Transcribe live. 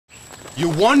You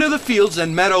wander the fields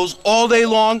and meadows all day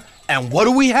long, and what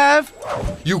do we have?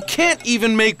 You can't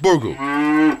even make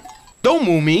burgu. Don't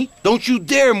moo me. Don't you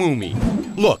dare moo me.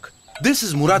 Look, this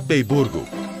is Muratbey Burgu.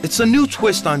 It's a new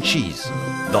twist on cheese.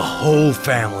 The whole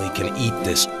family can eat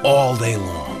this all day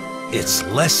long. It's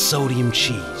less sodium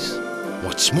cheese.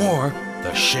 What's more,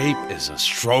 the shape is a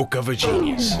stroke of a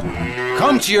genius.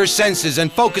 Come to your senses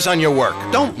and focus on your work.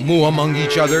 Don't moo among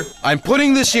each other. I'm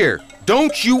putting this here.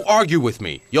 Don't you argue with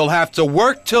me. You'll have to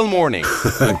work till morning.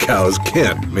 Cows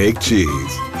can't make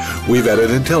cheese. We've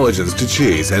added intelligence to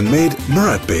cheese and made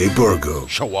Muratbey Burgu.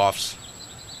 Show-offs.